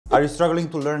Are you struggling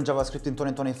to learn JavaScript in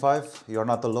 2025? You're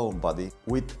not alone, buddy.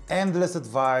 With endless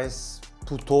advice,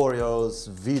 tutorials,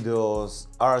 videos,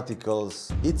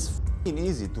 articles, it's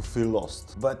easy to feel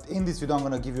lost. But in this video, I'm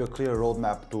gonna give you a clear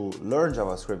roadmap to learn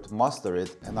JavaScript, master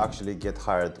it, and actually get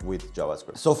hired with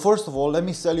JavaScript. So first of all, let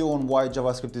me sell you on why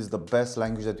JavaScript is the best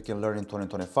language that you can learn in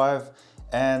 2025.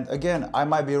 And again, I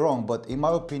might be wrong, but in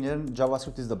my opinion,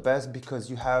 JavaScript is the best because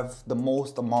you have the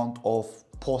most amount of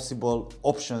possible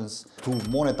options to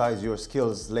monetize your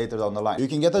skills later down the line. You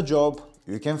can get a job,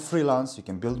 you can freelance, you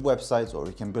can build websites, or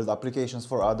you can build applications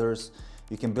for others.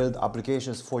 You can build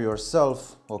applications for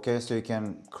yourself, okay? So you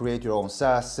can create your own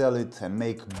SaaS, sell it, and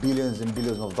make billions and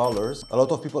billions of dollars. A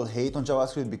lot of people hate on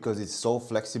JavaScript because it's so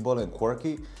flexible and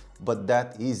quirky, but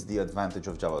that is the advantage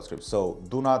of JavaScript. So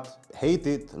do not hate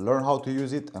it, learn how to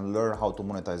use it, and learn how to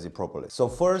monetize it properly. So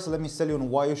first, let me tell you on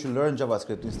why you should learn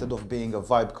JavaScript instead of being a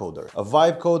vibe coder. A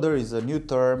vibe coder is a new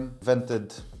term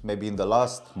invented maybe in the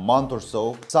last month or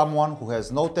so. Someone who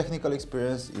has no technical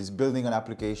experience is building an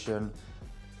application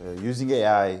using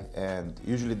AI, and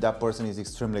usually that person is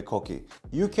extremely cocky.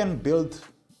 You can build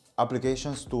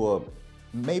applications to a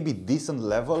maybe decent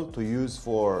level to use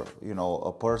for, you know,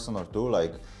 a person or two.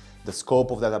 Like, the scope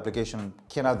of that application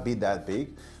cannot be that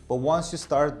big, but once you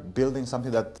start building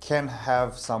something that can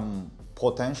have some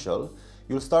potential,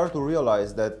 you'll start to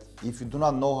realize that if you do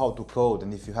not know how to code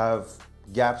and if you have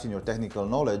gaps in your technical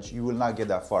knowledge, you will not get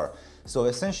that far. So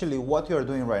essentially what you are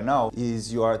doing right now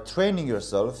is you are training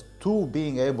yourself to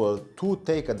being able to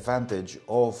take advantage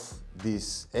of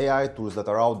these AI tools that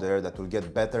are out there that will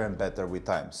get better and better with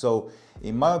time. So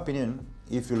in my opinion,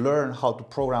 if you learn how to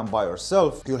program by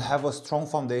yourself, you'll have a strong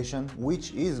foundation,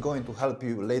 which is going to help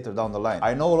you later down the line.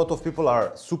 I know a lot of people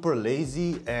are super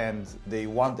lazy and they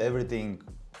want everything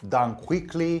done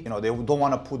quickly. You know, they don't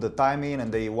want to put the time in and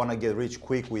they want to get rich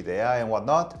quick with AI and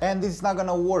whatnot. And it's not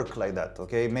gonna work like that,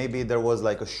 okay? Maybe there was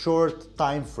like a short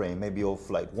time frame, maybe of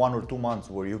like 1 or 2 months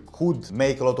where you could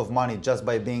make a lot of money just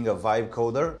by being a vibe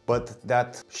coder, but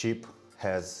that ship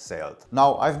has sailed.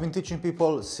 Now, I've been teaching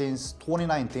people since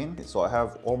 2019, so I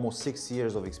have almost 6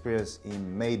 years of experience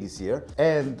in May this year,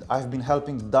 and I've been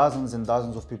helping dozens and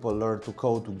dozens of people learn to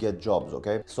code to get jobs,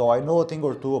 okay? So I know a thing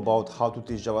or two about how to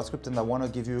teach JavaScript, and I want to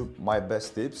give you my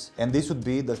best tips, and this would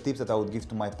be the tips that I would give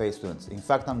to my paid students. In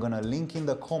fact, I'm gonna link in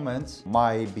the comments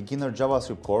my beginner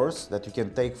JavaScript course that you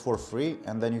can take for free,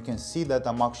 and then you can see that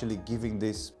I'm actually giving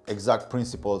these exact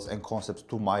principles and concepts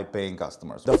to my paying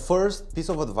customers. The first piece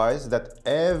of advice that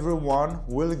everyone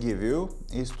will give you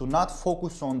is to not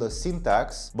focus on the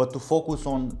syntax, but to focus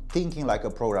on thinking like a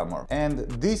programmer. And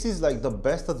this is like the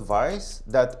best advice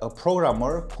that a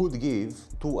programmer could give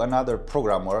to another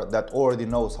programmer that already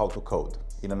knows how to code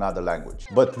in another language.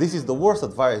 But this is the worst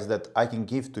advice that I can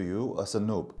give to you as a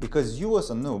noob, because you as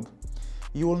a noob,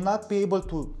 you will not be able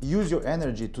to use your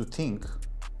energy to think,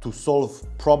 to solve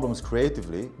problems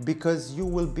creatively, because you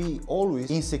will be always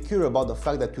insecure about the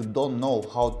fact that you don't know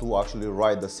how to actually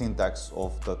write the syntax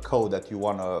of the code that you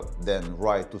wanna then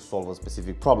write to solve a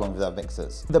specific problem, if that makes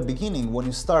sense. In the beginning, when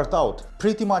you start out,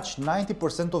 pretty much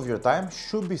 90% of your time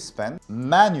should be spent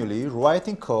manually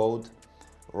writing code,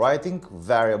 writing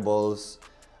variables,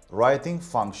 writing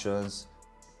functions,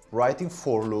 writing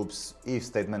for loops, if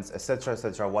statements,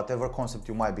 etc., whatever concept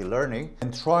you might be learning,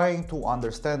 and trying to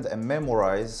understand and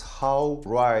memorize how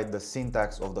write the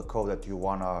syntax of the code that you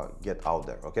wanna get out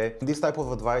there, okay? This type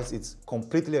of advice, it's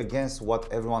completely against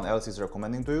what everyone else is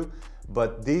recommending to you,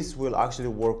 but this will actually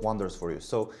work wonders for you.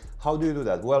 So how do you do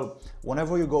that? Well,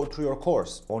 whenever you go through your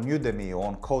course on Udemy,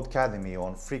 on Codecademy,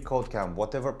 on Free Codecamp,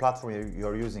 whatever platform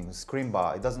you're using,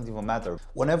 Scrimba, it doesn't even matter.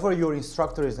 Whenever your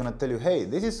instructor is gonna tell you, hey,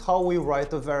 this is how we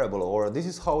write a variable, or this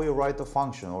is how we write a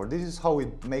function, or this is how we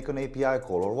make an API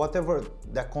call, or whatever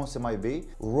that concept might be,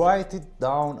 write it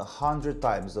down 100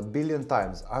 times, 1,000,000,000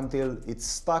 times until it's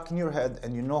stuck in your head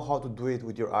and you know how to do it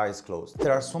with your eyes closed.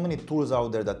 There are so many tools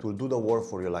out there that will do the work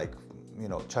for you, like, you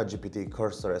know, ChatGPT,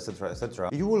 Cursor, etc.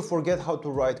 You will forget how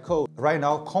to write code. Right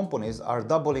now, companies are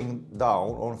doubling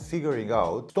down on figuring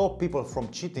out, stop people from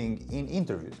cheating in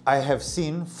interviews. I have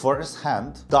seen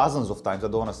firsthand dozens of times, I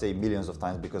don't want to say millions of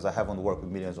times because I haven't worked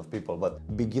with millions of people, but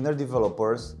beginner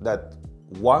developers that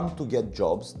want to get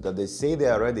jobs, that they say they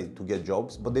are ready to get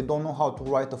jobs, but they don't know how to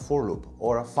write a for loop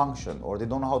or a function, or they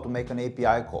don't know how to make an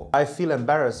API call. I feel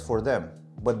embarrassed for them,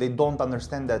 but they don't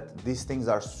understand that these things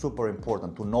are super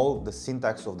important, to know the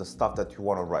syntax of the stuff that you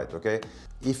want to write, okay?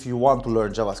 If you want to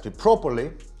learn JavaScript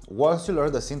properly, once you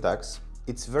learn the syntax,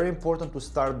 it's very important to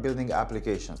start building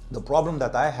applications. The problem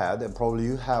that I had, and probably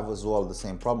you have as well the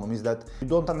same problem, is that you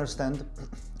don't understand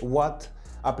what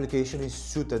application is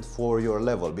suited for your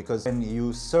level. Because when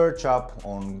you search up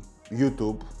on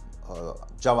YouTube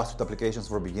JavaScript applications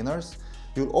for beginners,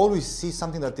 you'll always see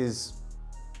something that is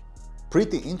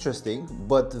pretty interesting,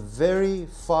 but very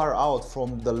far out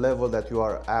from the level that you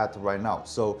are at right now.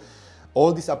 So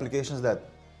all these applications that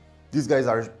these guys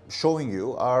are showing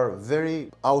you are very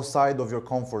outside of your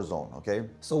comfort zone, okay?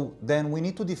 So then we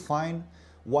need to define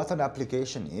what an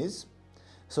application is.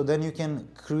 So then you can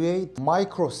create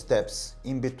micro steps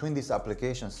in between these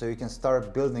applications so you can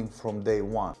start building from day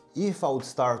one. If I would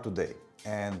start today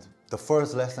and the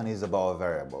first lesson is about a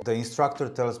variable, the instructor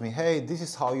tells me, hey, this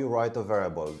is how you write a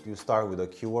variable. You start with a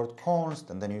keyword const,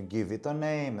 and then you give it a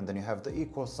name, and then you have the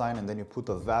equal sign, and then you put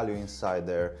a value inside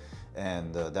there,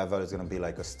 and that value is gonna be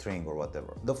like a string or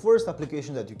whatever. The first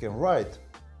application that you can write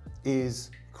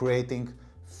is creating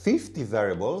 50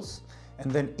 variables, and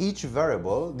then each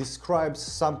variable describes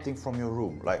something from your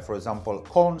room. Like for example,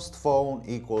 const phone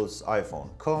equals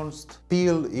iPhone, const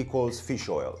peel equals fish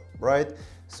oil, right?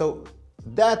 So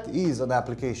that is an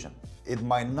application. It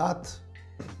might not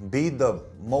be the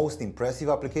most impressive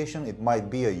application, it might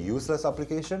be a useless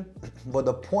application, but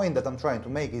the point that I'm trying to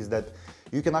make is that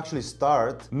you can actually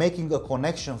start making a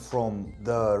connection from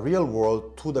the real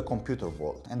world to the computer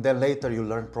world. And then later you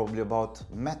learn probably about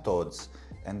methods,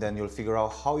 and then you'll figure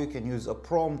out how you can use a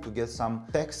prompt to get some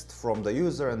text from the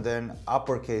user and then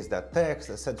uppercase that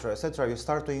text, etc., etc. You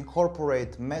start to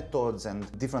incorporate methods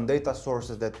and different data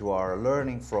sources that you are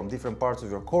learning from different parts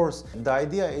of your course. The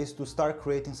idea is to start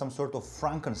creating some sort of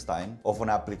Frankenstein of an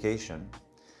application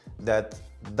that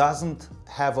doesn't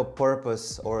have a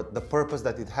purpose, or the purpose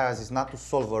that it has is not to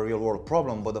solve a real world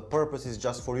problem, but the purpose is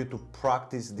just for you to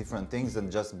practice different things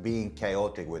and just being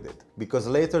chaotic with it. Because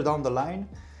later down the line,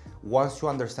 once you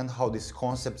understand how these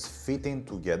concepts fit in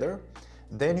together,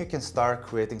 then you can start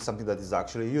creating something that is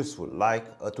actually useful, like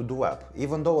a to-do app.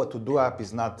 Even though a to-do app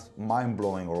is not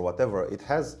mind-blowing or whatever, it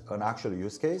has an actual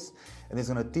use case, and it's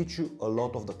going to teach you a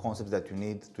lot of the concepts that you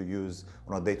need to use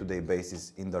on a day-to-day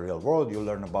basis in the real world. You'll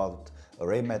learn about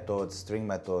array methods, string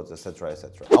methods, etc.,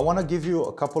 etc. I want to give you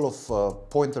a couple of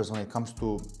pointers when it comes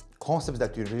to concepts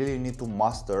that you really need to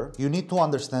master. You need to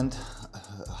understand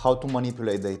how to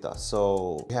manipulate data.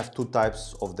 So we have two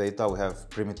types of data. We have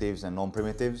primitives and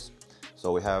non-primitives.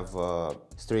 So we have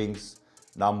strings,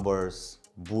 numbers,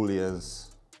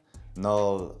 booleans,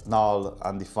 null,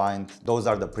 undefined. Those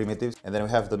are the primitives. And then we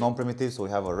have the non-primitives. So we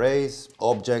have arrays,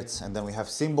 objects, and then we have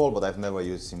symbol, but I've never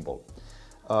used symbol.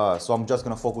 So I'm just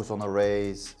gonna focus on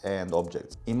arrays and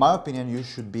objects. In my opinion, you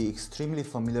should be extremely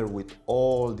familiar with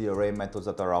all the array methods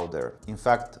that are out there. In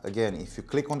fact, again, if you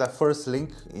click on that first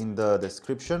link in the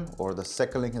description or the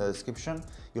second link in the description,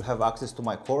 you'll have access to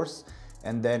my course.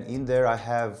 And then in there I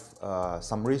have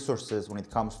some resources when it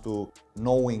comes to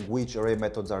knowing which array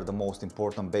methods are the most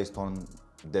important based on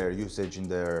their usage in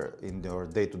your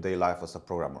day-to-day life as a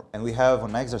programmer. And we have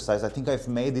an exercise, I think I've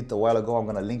made it a while ago, I'm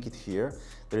gonna link it here.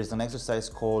 There is an exercise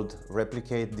called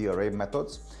replicate the array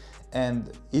methods.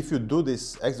 And if you do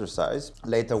this exercise,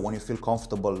 later when you feel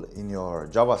comfortable in your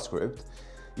JavaScript,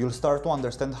 you'll start to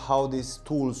understand how these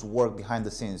tools work behind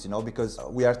the scenes, because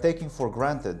we are taking for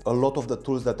granted a lot of the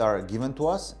tools that are given to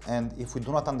us, and if we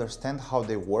do not understand how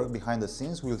they work behind the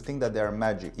scenes, we'll think that they are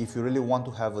magic. If you really want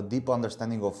to have a deep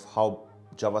understanding of how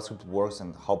JavaScript works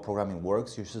and how programming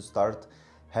works, you should start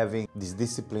having this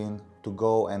discipline to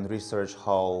go and research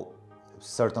how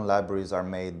certain libraries are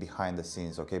made behind the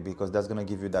scenes, okay? Because that's gonna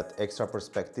give you that extra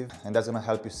perspective, and that's gonna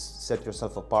help you set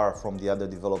yourself apart from the other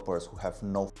developers who have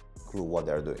no clue what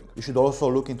they're doing. You should also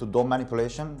look into DOM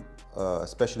manipulation,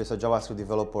 especially as a JavaScript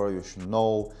developer. You should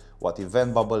know what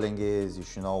event bubbling is, you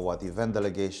should know what event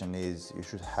delegation is, you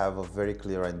should have a very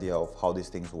clear idea of how these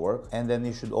things work. And then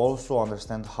you should also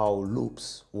understand how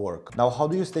loops work. Now, how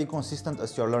do you stay consistent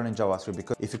as you're learning JavaScript?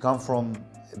 Because if you come from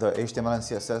the HTML and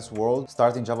CSS world,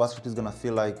 starting JavaScript is gonna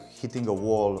feel like hitting a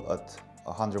wall at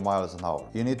 100 miles an hour.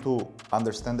 You need to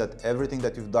understand that everything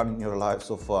that you've done in your life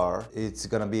so far, it's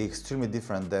gonna be extremely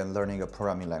different than learning a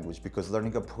programming language, because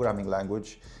learning a programming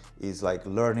language is like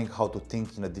learning how to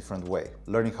think in a different way,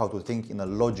 learning how to think in a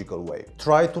logical way.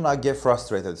 Try to not get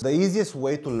frustrated. The easiest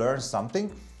way to learn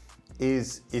something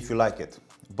is if you like it.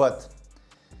 But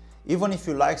even if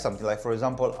you like something, like for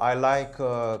example, I like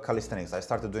calisthenics. I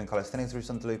started doing calisthenics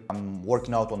recently. I'm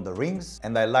working out on the rings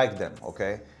and I like them,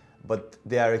 okay? But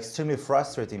they are extremely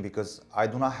frustrating because I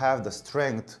do not have the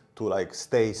strength to like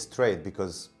stay straight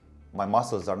because my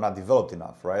muscles are not developed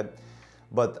enough, right?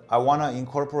 But I want to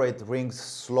incorporate rings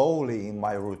slowly in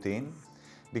my routine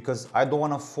because I don't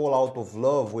want to fall out of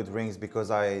love with rings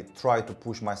because I try to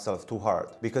push myself too hard.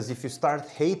 Because if you start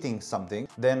hating something,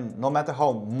 then no matter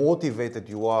how motivated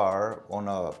you are on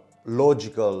a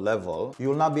logical level, you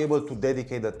will not be able to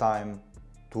dedicate the time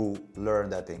to learn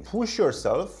that thing. Push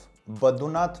yourself, but do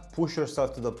not push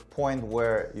yourself to the point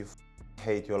where you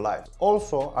hate your life.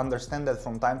 Also, understand that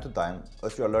from time to time,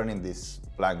 as you are learning this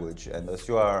language and as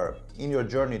you are in your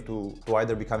journey to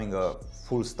either becoming a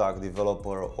full stack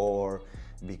developer or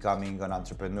becoming an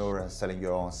entrepreneur and selling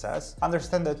your own SaaS,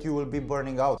 understand that you will be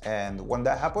burning out. And when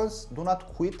that happens, do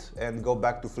not quit and go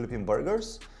back to flipping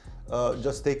burgers.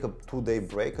 Just take a 2-day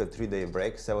break, a 3-day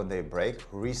break, 7-day break,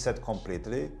 reset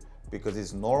completely, because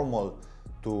it's normal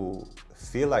to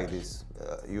feel like this.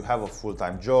 You have a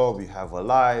full-time job, you have a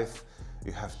life,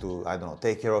 you have to, I don't know,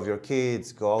 take care of your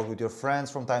kids, go out with your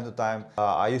friends from time to time.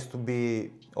 I used to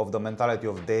be of the mentality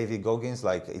of Davy Goggins,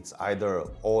 like it's either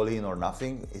all in or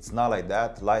nothing. It's not like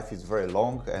that. Life is very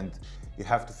long and you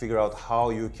have to figure out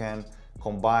how you can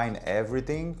combine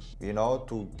everything, you know,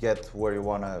 to get where you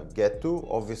want to get to.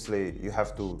 Obviously, you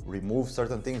have to remove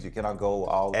certain things. You cannot go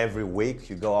out every week.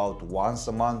 You go out once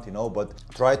a month, you know, but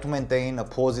try to maintain a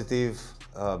positive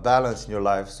balance in your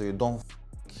life so you don't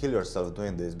kill yourself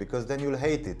doing this, because then you'll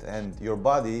hate it and your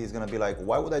body is gonna be like,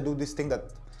 why would I do this thing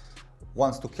that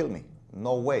wants to kill me?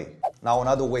 No way. Now,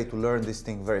 another way to learn this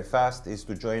thing very fast is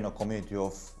to join a community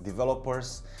of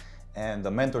developers and a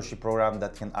mentorship program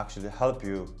that can actually help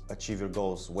you achieve your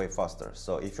goals way faster.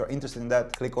 So if you're interested in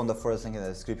that, click on the first link in the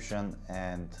description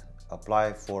and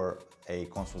apply for a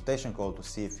consultation call to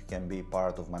see if you can be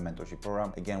part of my mentorship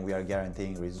program. Again, we are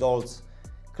guaranteeing results.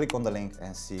 Click on the link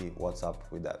and see what's up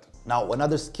with that. Now,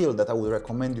 another skill that I would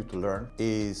recommend you to learn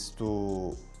is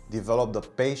to develop the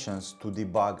patience to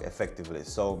debug effectively.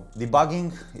 So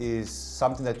debugging is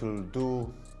something that you'll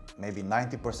do maybe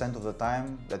 90% of the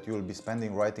time that you will be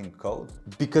spending writing code,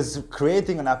 because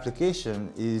creating an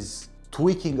application is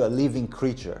tweaking a living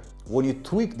creature. When you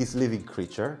tweak this living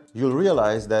creature, you'll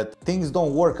realize that things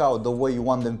don't work out the way you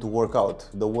want them to work out,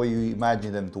 the way you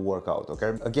imagine them to work out,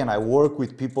 okay? Again, I work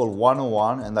with people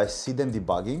one-on-one and I see them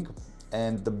debugging,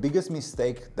 and the biggest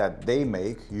mistake that they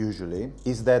make usually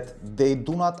is that they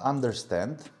do not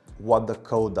understand what the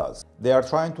code does. They are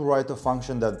trying to write a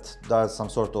function that does some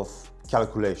sort of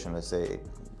calculation, let's say.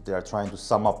 They are trying to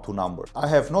sum up two numbers. I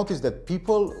have noticed that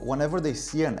people, whenever they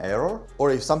see an error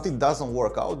or if something doesn't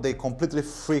work out, they completely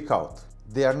freak out.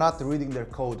 They are not reading their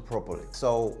code properly.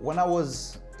 So when I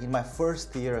was in my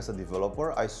first year as a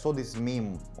developer, I saw this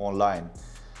meme online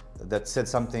that said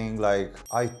something like,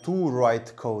 I too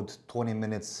write code 20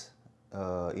 minutes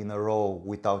in a row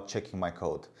without checking my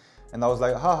code. And I was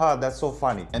like, haha, that's so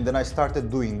funny. And then I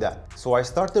started doing that. So I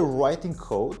started writing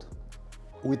code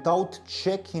without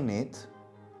checking it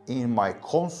in my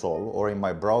console or in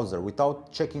my browser,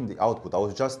 without checking the output. I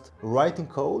was just writing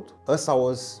code as I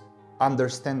was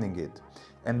understanding it.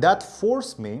 And that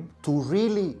forced me to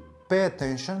really pay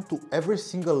attention to every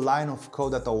single line of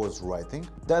code that I was writing.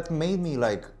 That made me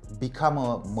like become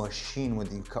a machine when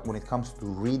it comes to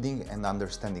reading and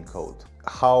understanding code.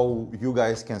 How you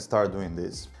guys can start doing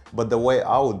this. But the way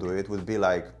I would do it would be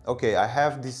like, okay, I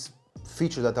have this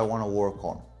feature that I want to work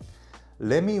on.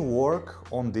 Let me work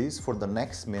on this for the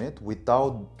next minute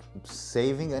without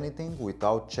saving anything,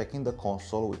 without checking the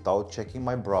console, without checking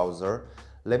my browser.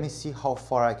 Let me see how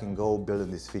far I can go building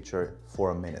this feature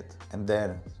for a minute, and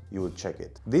then you will check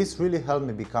it. This really helped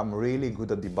me become really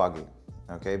good at debugging,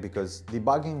 okay? Because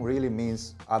debugging really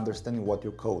means understanding what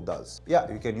your code does.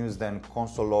 Yeah, you can use then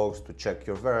console logs to check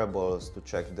your variables, to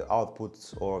check the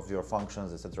outputs of your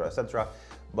functions, etc., etc.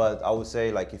 But I would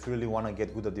say, like, if you really want to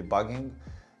get good at debugging,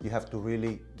 you have to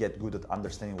really get good at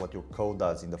understanding what your code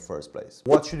does in the first place.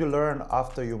 What should you learn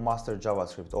after you master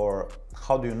JavaScript, or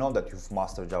how do you know that you've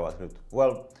mastered JavaScript?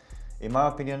 Well, in my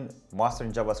opinion,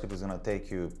 mastering JavaScript is going to take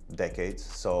you decades,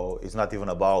 so it's not even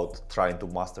about trying to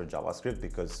master JavaScript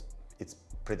because it's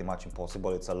pretty much impossible.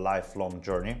 It's a lifelong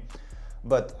journey.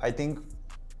 But I think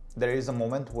there is a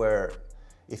moment where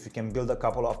if you can build a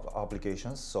couple of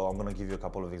applications, so I'm gonna give you a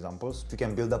couple of examples. If you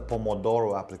can build a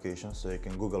Pomodoro application, so you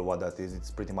can Google what that is,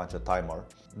 it's pretty much a timer.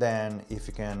 Then if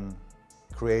you can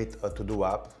create a to-do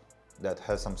app that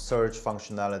has some search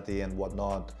functionality and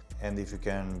whatnot, and if you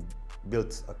can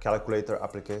build a calculator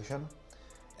application,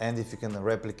 and if you can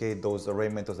replicate those array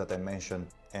methods that I mentioned,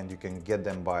 and you can get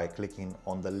them by clicking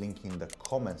on the link in the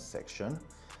comments section.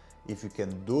 If you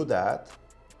can do that,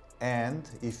 and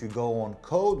if you go on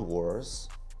Code Wars,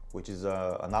 which is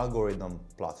an algorithm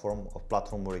platform, a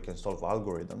platform where you can solve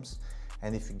algorithms,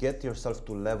 and if you get yourself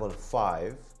to level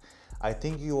 5, I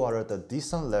think you are at a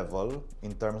decent level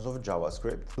in terms of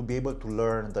JavaScript to be able to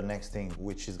learn the next thing,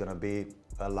 which is gonna be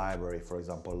a library, for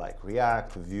example, like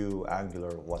React, Vue,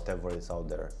 Angular, whatever is out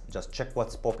there. Just check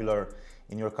what's popular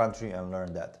in your country and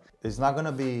learn that. It's not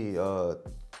gonna be a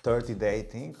 30-day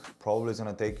thing. Probably it's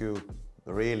gonna take you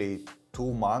really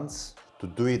 2 months to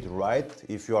do it right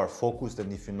if you are focused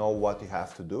and if you know what you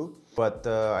have to do. But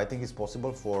I think it's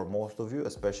possible for most of you,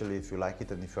 especially if you like it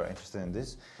and if you're interested in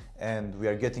this. And we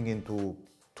are getting into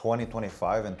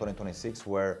 2025 and 2026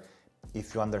 where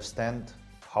if you understand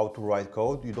how to write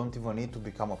code, you don't even need to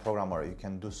become a programmer. You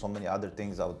can do so many other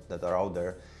things that are out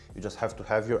there. You just have to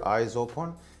have your eyes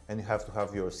open and you have to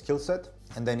have your skill set.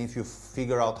 And then if you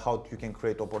figure out how you can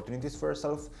create opportunities for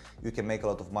yourself, you can make a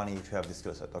lot of money if you have this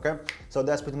skill set, okay? So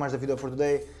that's pretty much the video for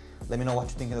today. Let me know what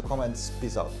you think in the comments.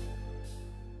 Peace out.